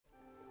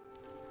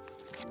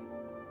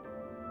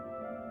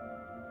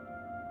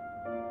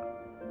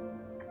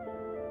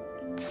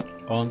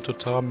On to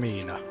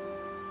Taramina.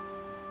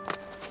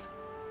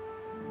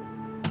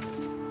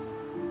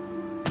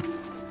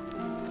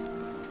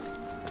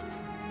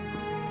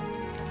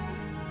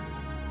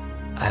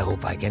 I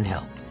hope I can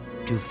help.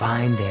 To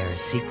find their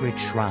secret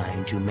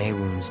shrine to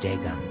Mehrunes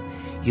Dagon,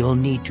 you'll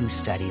need to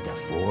study the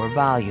 4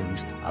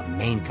 volumes of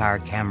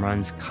Mainkar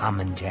Cameron's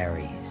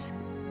commentaries.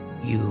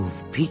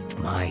 You've piqued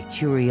my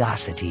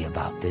curiosity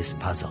about this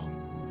puzzle.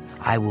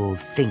 I will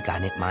think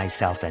on it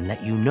myself and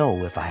let you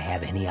know if I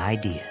have any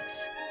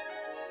ideas.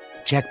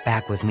 Check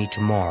back with me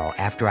tomorrow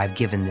after I've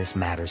given this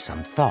matter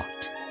some thought.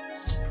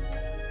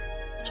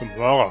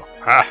 Tomorrow?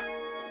 Ha!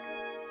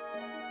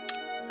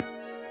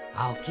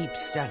 I'll keep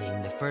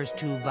studying the first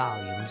 2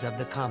 volumes of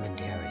the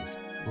commentaries.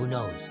 Who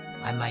knows,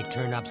 I might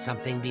turn up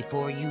something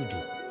before you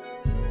do.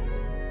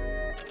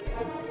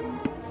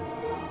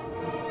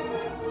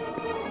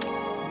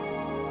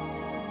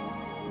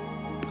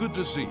 Good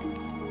to see you.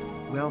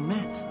 Well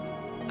met.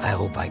 I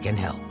hope I can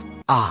help.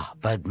 Ah,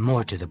 but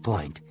more to the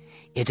point.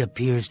 It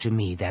appears to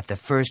me that the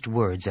first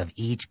words of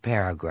each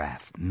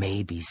paragraph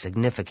may be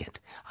significant.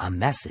 A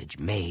message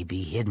may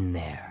be hidden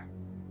there.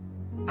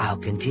 I'll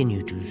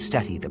continue to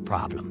study the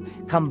problem.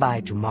 Come by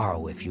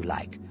tomorrow if you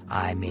like.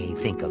 I may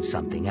think of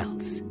something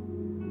else.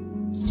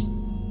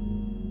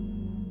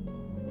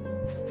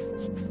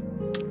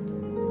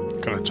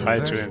 Gonna try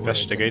to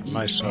investigate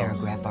myself.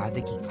 Paragraph are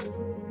the key.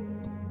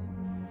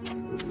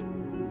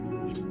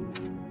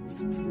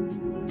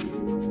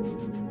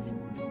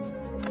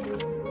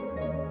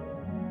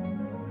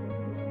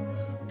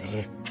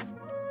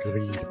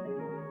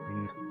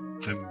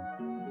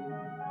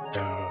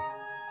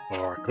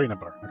 Green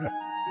number. Okay.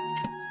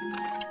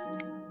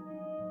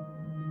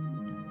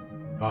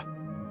 Ah,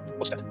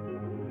 what's that?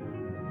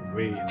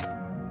 Green.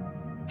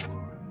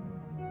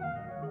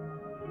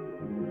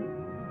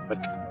 But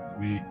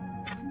we.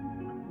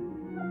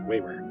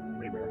 Waiver.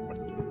 What?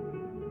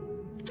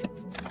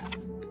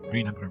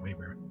 Green number.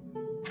 Waiver.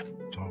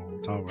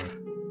 Tower.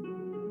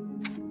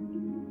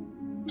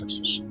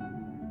 Texas.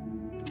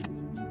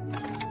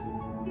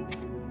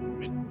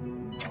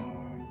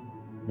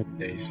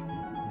 Middays.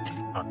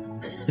 Ah.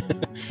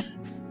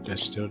 That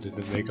still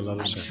didn't make a lot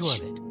of sense. I'm sure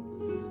of it.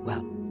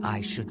 Well,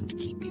 I shouldn't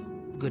keep you.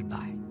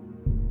 Goodbye.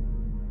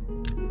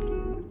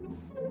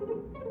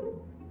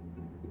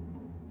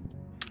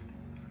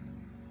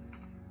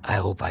 I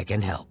hope I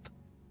can help.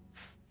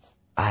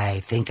 I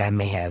think I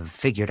may have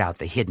figured out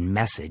the hidden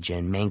message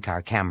in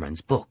Mainkar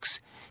Cameron's books.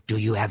 Do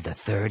you have the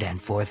 3rd and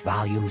 4th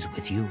volumes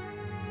with you?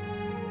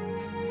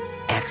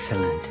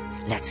 Excellent.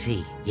 Let's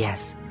see.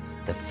 Yes.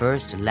 The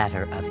first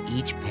letter of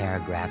each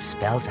paragraph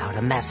spells out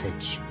a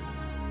message.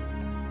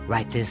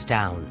 Write this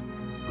down.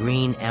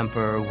 Green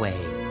Emperor Way,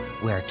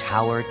 where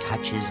tower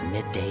touches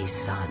midday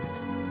sun.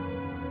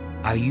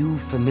 Are you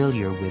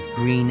familiar with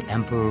Green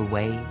Emperor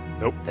Way?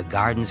 Nope. The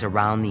gardens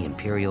around the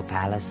Imperial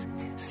Palace?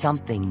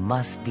 Something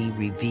must be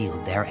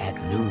revealed there at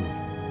noon.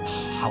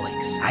 How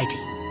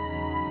exciting.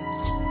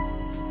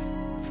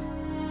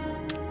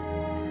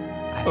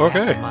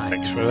 Okay,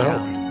 thanks for the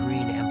help.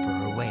 Green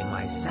Emperor Way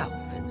myself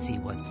and see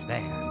what's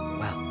there.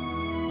 Well,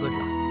 good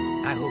luck.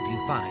 I hope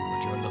you find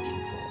what you're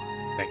looking for.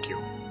 Thank you.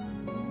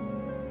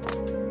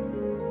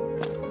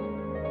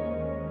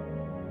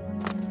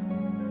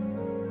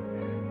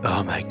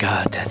 Oh my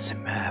god, that's a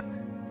map.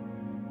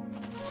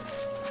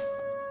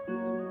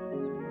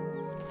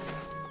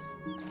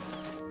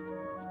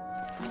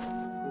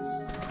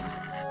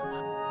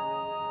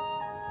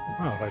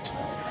 Alright.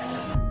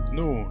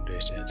 Noon, they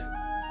said.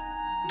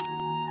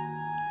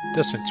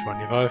 That's in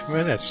 25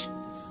 minutes.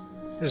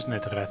 Isn't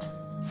it, Red?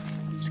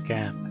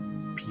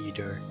 Scam,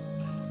 Peter.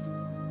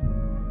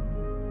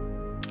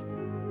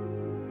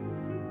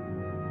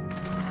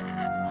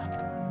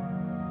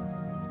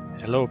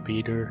 Hello,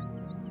 Peter.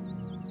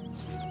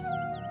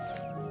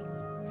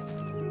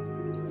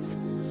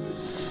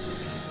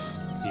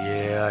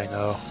 Yeah, I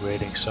know,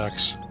 waiting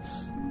sucks.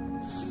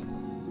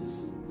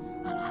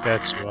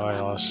 That's why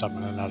I'll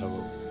summon another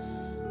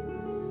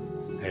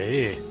one.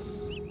 Hey!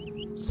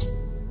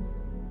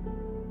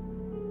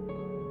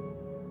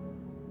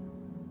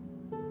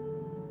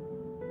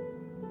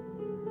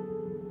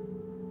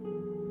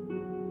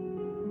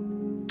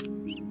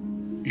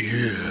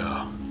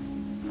 Yeah!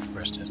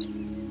 Where's that?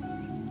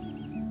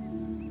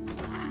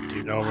 Do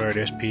you know where it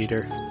is,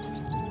 Peter?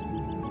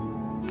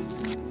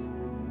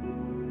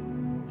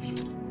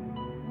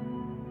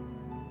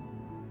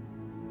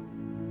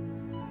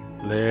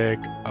 Leg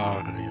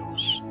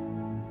Arios.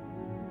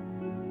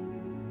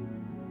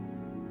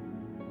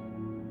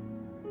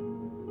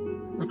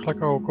 Looks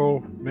like I'll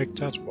go make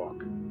that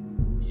walk.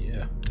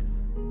 Yeah.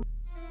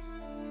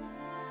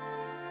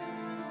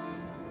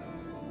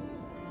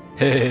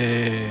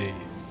 Hey!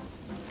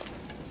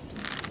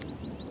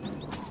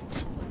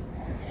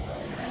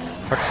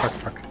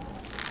 Fuck.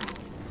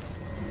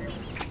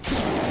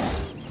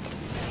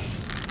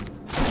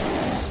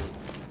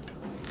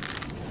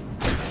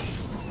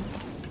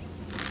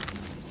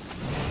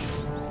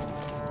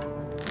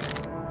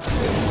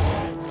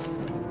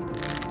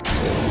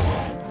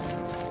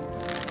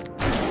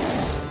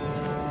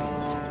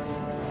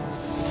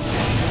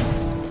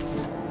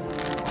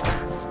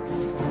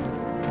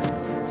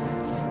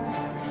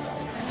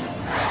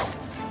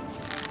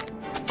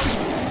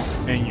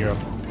 In your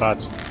butt.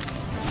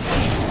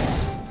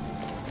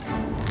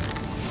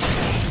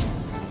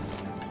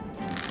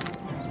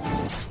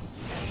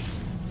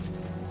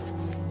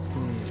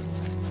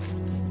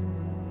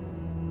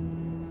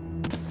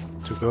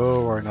 To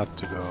go or not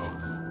to go?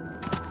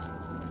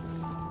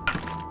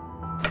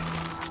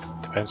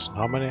 Depends on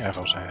how many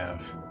arrows I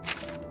have.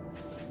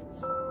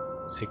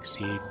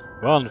 16,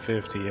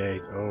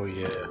 158, oh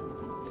yeah.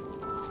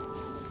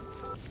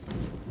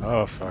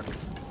 Oh fuck.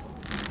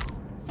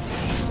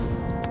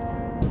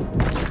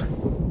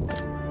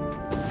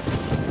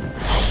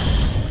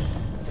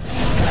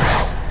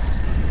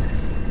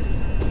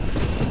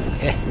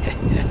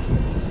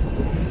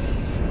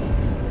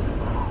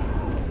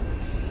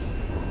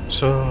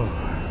 So,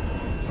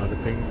 bada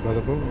bing,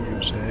 bada boom,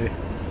 you say.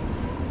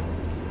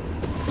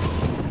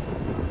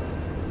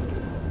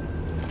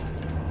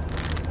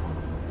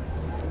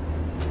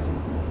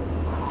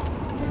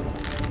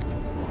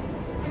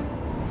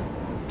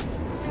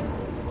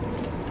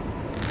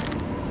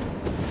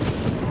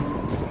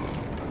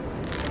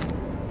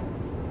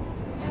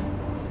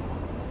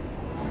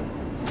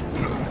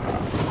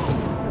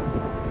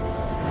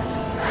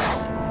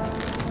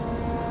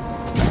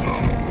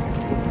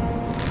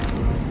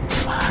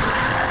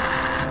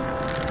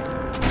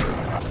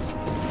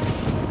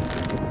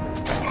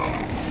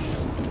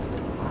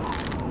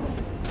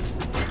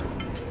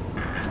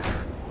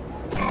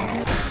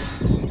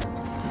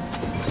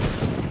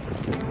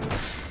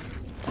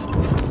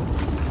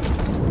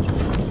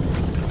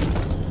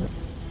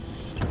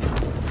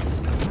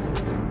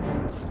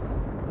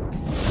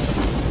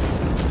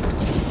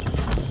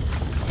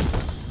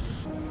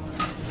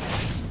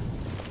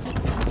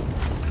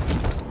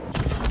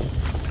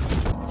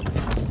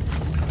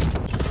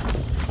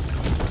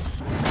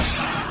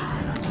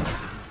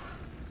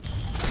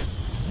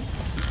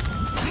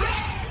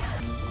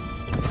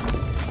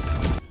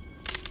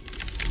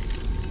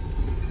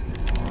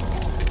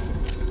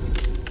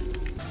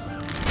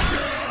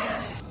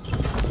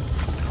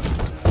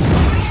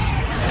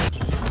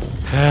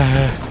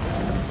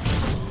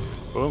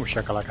 Boom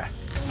shakalaka.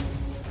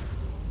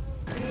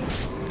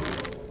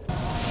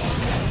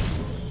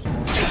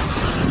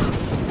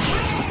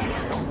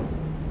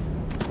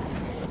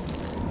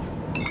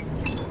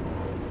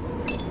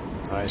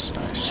 Nice,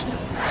 nice.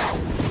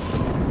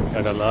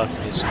 Gotta love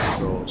me some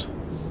gold.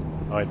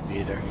 I'd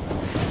be there.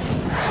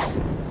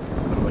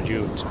 What about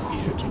you,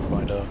 Peter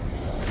 2.0?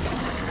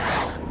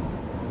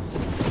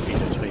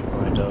 Peter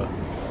 3.0?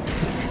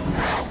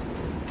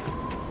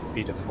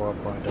 Peter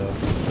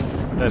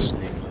 4.0? That's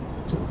neat.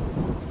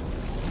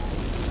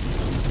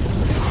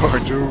 Or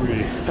do we?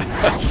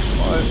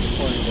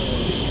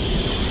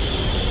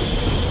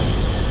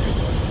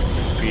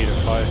 5.0. Peter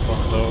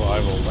 5.0, I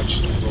will watch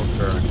the world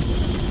burn.